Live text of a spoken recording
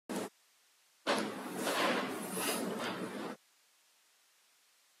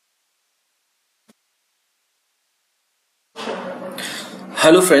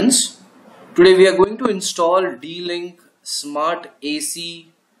Hello friends, today we are going to install D-Link Smart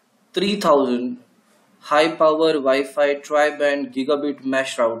AC 3000 high power Wi-Fi tri-band gigabit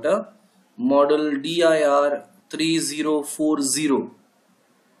mesh router model DIR-3040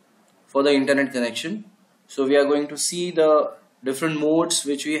 for the internet connection. So we are going to see the different modes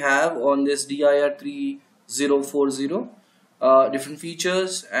which we have on this DIR-3040, different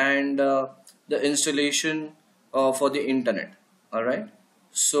features and the installation for the internet. Alright,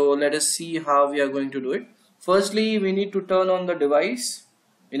 so let us see how we are going to do it. Firstly, we need to turn on the device.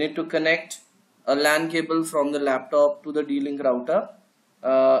 We need to connect a LAN cable from the laptop to the D-Link router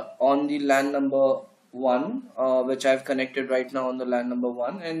on the LAN number 1, which I've connected right now on the LAN number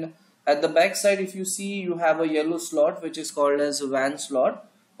 1. And at the back side, if you see, you have a yellow slot which is called as WAN slot,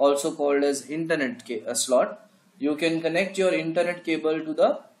 also called as internet slot. You can connect your internet cable to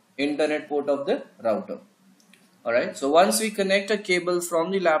the internet port of the router. Alright, so once we connect a cable from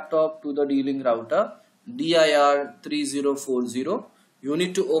the laptop to the D-Link router DIR-3040, you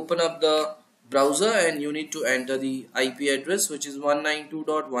need to open up the browser and you need to enter the IP address, which is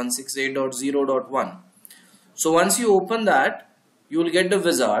 192.168.0.1. So once you open that, you will get the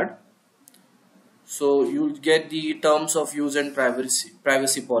wizard. So you will get the terms of use and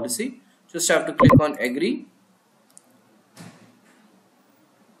privacy policy. Just have to click on agree.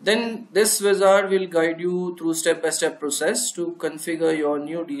 Then this wizard will guide you through step-by-step process to configure your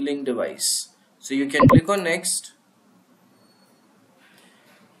new D-Link device. So you can click on next.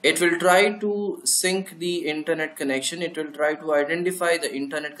 It will try to sync the internet connection. It will try to identify the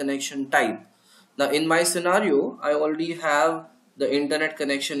internet connection type. Now in my scenario, I already have the internet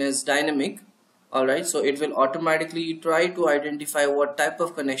connection as dynamic. Alright, so it will automatically try to identify what type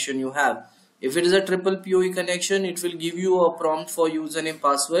of connection you have. If it is a triple PoE connection, it will give you a prompt for username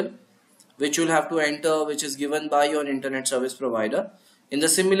password, which you'll have to enter, which is given by your internet service provider. In the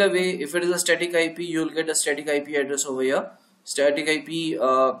similar way, if it is a static IP, you'll get a static IP address over here. Static IP,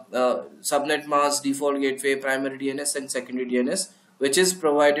 subnet mask, default gateway, primary DNS and secondary DNS, which is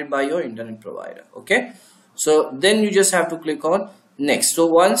provided by your internet provider. Okay, so then you just have to click on next. So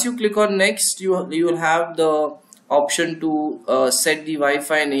once you click on next, you will have the option to set the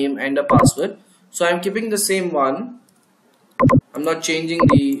Wi-Fi name and the password. So I'm keeping the same one. I'm not changing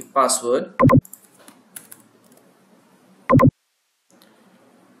the password.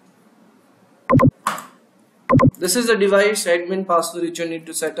 This is the device admin password which you need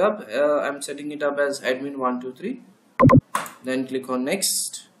to set up. I'm setting it up as admin123. Then click on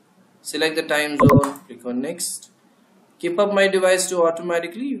next. Select the time zone. Click on next. Keep up my device to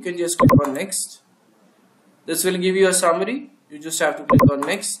automatically. You can just click on next. This will give you a summary. You just have to click on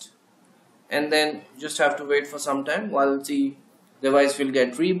next and then just have to wait for some time while the device will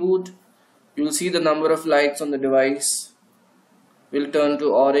get reboot. You will see the number of lights on the device will turn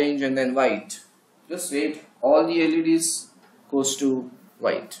to orange and then white. Just wait, all the LEDs goes to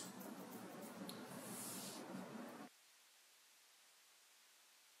white.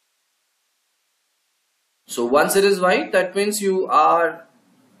 So once it is white, that means you are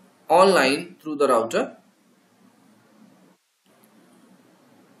online through the router.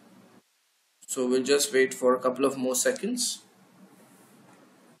 So we'll just wait for a couple of more seconds.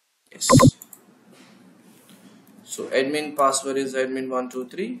 Yes. So admin password is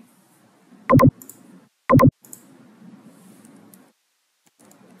admin123.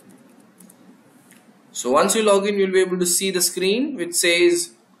 So once you log in, you'll be able to see the screen which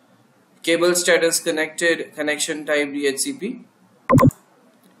says cable status connected, connection type DHCP.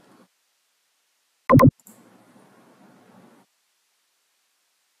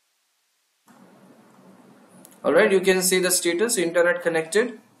 Alright, you can see the status: internet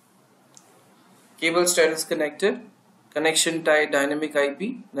connected, cable status connected, connection type dynamic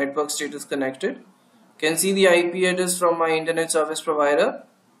IP, network status connected. You can see the IP address from my internet service provider,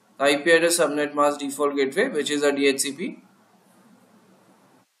 IP address subnet mask default gateway, which is a DHCP.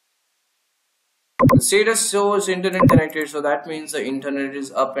 The status shows internet connected, so that means the internet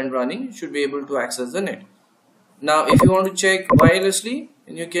is up and running. You should be able to access the net. Now if you want to check wirelessly,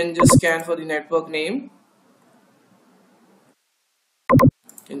 then you can just scan for the network name.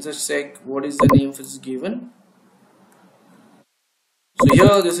 You can just check what is the name which is given. So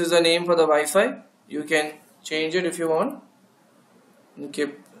here this is the name for the Wi-Fi. You can change it if you want. You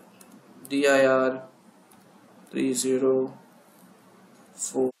keep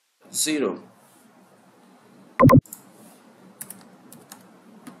DIR-3040.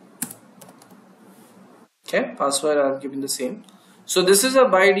 Okay, password I'm keeping the same. So this is a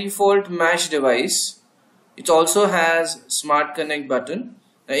by default mesh device. It also has smart connect button.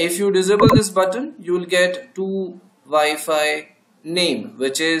 If you disable this button, you will get two Wi-Fi name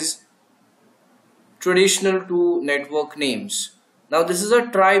which is traditional to network names. Now this is a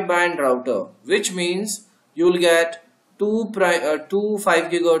tri-band router, which means you'll get two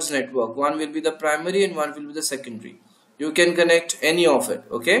 5 gigahertz network. One will be the primary and one will be the secondary. You can connect any of it.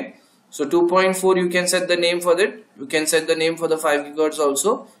 Okay, so 2.4 you can set the name for that. You can set the name for the 5 gigahertz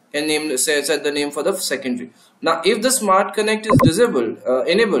also, and set the name for the secondary. Now if the smart connect is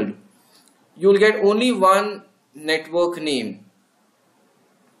enabled, you will get only one network name.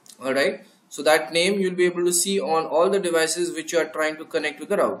 Alright, so that name you'll be able to see on all the devices which you are trying to connect with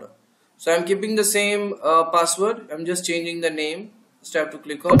the router. So I'm keeping the same password. I'm just changing the name. Just have to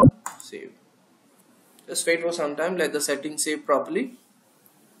click on save. Just wait for some time, let the settings save properly.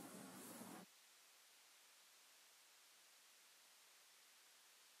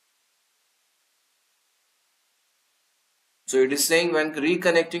 So it is saying when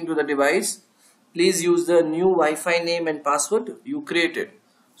reconnecting to the device, please use the new Wi-Fi name and password you created.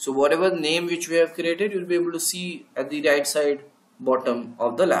 So whatever name which we have created, you'll be able to see at the right side bottom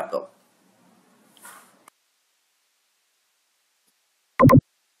of the laptop.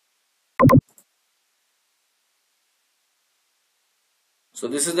 So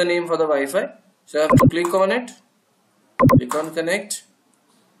this is the name for the Wi-Fi. So I have to click on it, click on connect,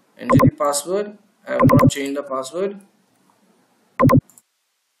 enter the password. I have not changed the password.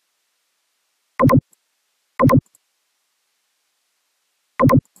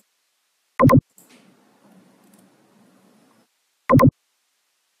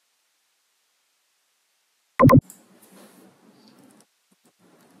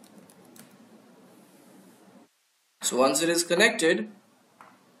 So once it is connected,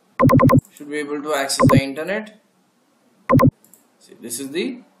 should be able to access the internet. See, this is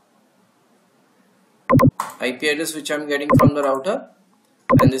the IP address which I am getting from the router,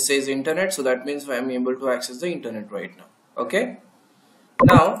 and this says internet, so that means I am able to access the internet right now. Okay.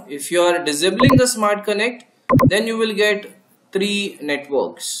 Now if you are disabling the smart connect, then you will get 3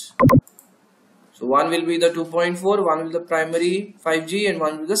 networks. So one will be the 2.4, one will be the primary 5G, and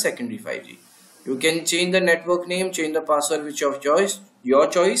one will be the secondary 5G. You can change the network name, change the password which of your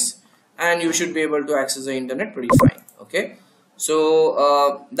choice, and you should be able to access the internet pretty fine. Okay,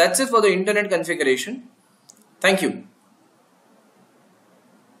 so that's it for the internet configuration. Thank you.